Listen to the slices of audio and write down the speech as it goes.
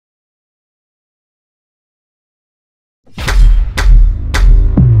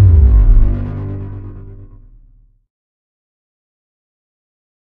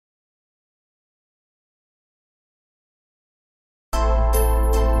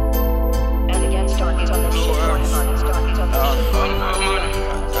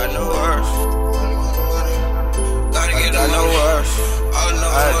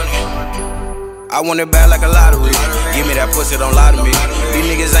I want it bad like a lottery. Give me that pussy, don't lie to me. These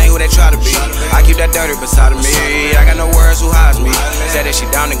niggas ain't who they try to be. I keep that dirty beside of me. I got no words who hides me. Said that she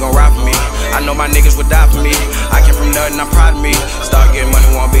down and gon' ride for me. I know my niggas would die for me. I came from nothing, I'm proud of me. Start getting money,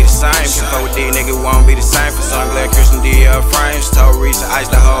 won't be the same. Can fuck with these niggas, won't be the same. For some glad Christian D.L. frames. Told Reese, ice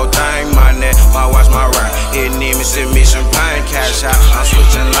the whole thing. My neck, my watch, my ride. Hitting him and send me champagne. Cash out, I'm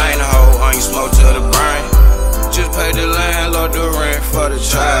switching lane. The whole on you smoke to the brain. Just paid the landlord the rent for the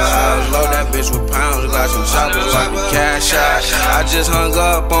child. Load that bitch with pounds, got some choppers like a cash out. I just hung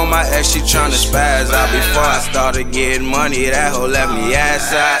up on my ex, she tryna spaz out. Before I started getting money, that hoe left me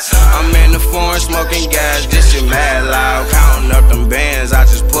ass out. I'm in the foreign smoking gas, this shit mad loud. Counting up them bands, I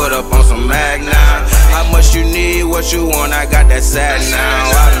just put up on some mag now. How much you need, what you want, I got that sad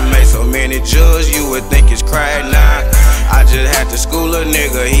now. I done made so many jewels, you would think it's crack now. I just had to school a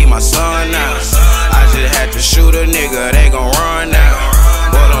nigga, he my son now. I just had to shoot a nigga, they gon' run now.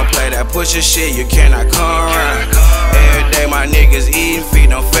 Boy, don't play that pusher shit, you cannot come around. Every day my niggas eating, feet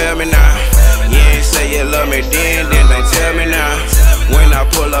don't fail me now. You ain't say you love me then don't tell me now. When I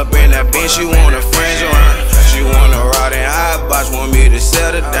pull up in that bitch, she want her friends around. She wanna ride in hot box, want me to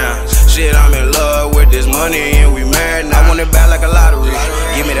settle down. Shit, I'm in love with this money and we married now. I want it bad like a lottery.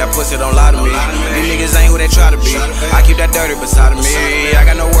 Give me that pussy, don't lie to me. These niggas ain't who they try to be. I keep that dirty beside of me. I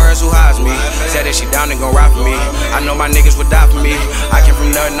got no words who hides me. Said that she down and gon' ride for me. I know my niggas would die for me. I came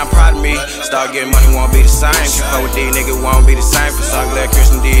from nothing, I'm proud of me. Start getting money, won't be the same. Can fuck with these niggas, won't be the same. For some glad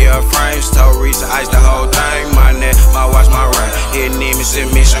Christian D.L. frames. Told Reese, ice the whole thing. My neck, my watch, my ring. Hitting him and send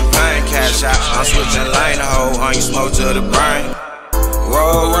me champagne. Cash out, I'm switching lane. The whole on you smoke to the brain.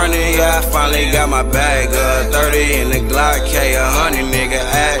 Roll running, yeah, I finally got my bag up. 30 in the Glock, K, 100 nigga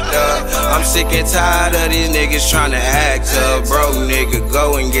act up. I'm sick and tired of these niggas tryna act up. Broke nigga,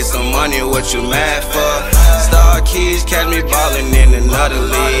 go and get some money, what you mad for? Star Keys catch me ballin' in another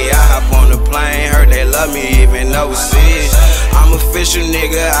league. I hop on the plane, heard they love me even overseas. I'm official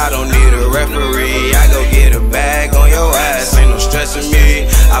nigga, I don't need a referee. I go get a bag on your ass, ain't no stressing me.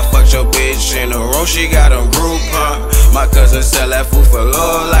 I fucked your bitch in the room, she got a Groupon. My cousin sell that food for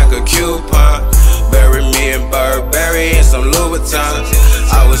low like a coupon. Bury me in Burberry and some Louboutins.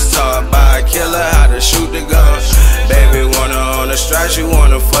 I was taught by a killer how to shoot the gun. Baby wanna on the strike, you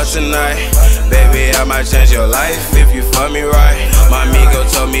wanna fuck tonight. Baby, I might change your life if you fuck me right. My amigo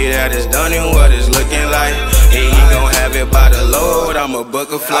told me that it's done and what it's looking like. And he gon' have it by the load, I'ma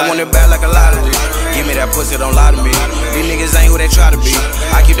book a flight. I want it bad like a lottery. Give me that pussy, don't lie to me. These niggas ain't who they try to be.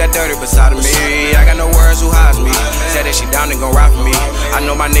 I keep that dirty beside of me. I got no words who hides me. Said that she down and gon' ride for me. I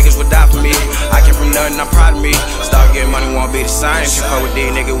know my niggas would die for me. I came from nothing, I'm proud of me. Start getting money, won't be the same. Can fuck with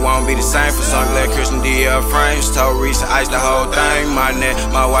these niggas, won't be the same. For some glad Christian D.L. frames. Told Reese, ice the whole thing. My neck,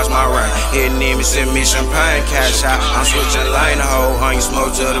 my watch, my ring. Hitting him and send me champagne. Cash out, I'm switching lane. The whole on you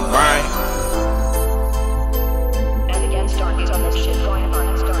smoke to the brain.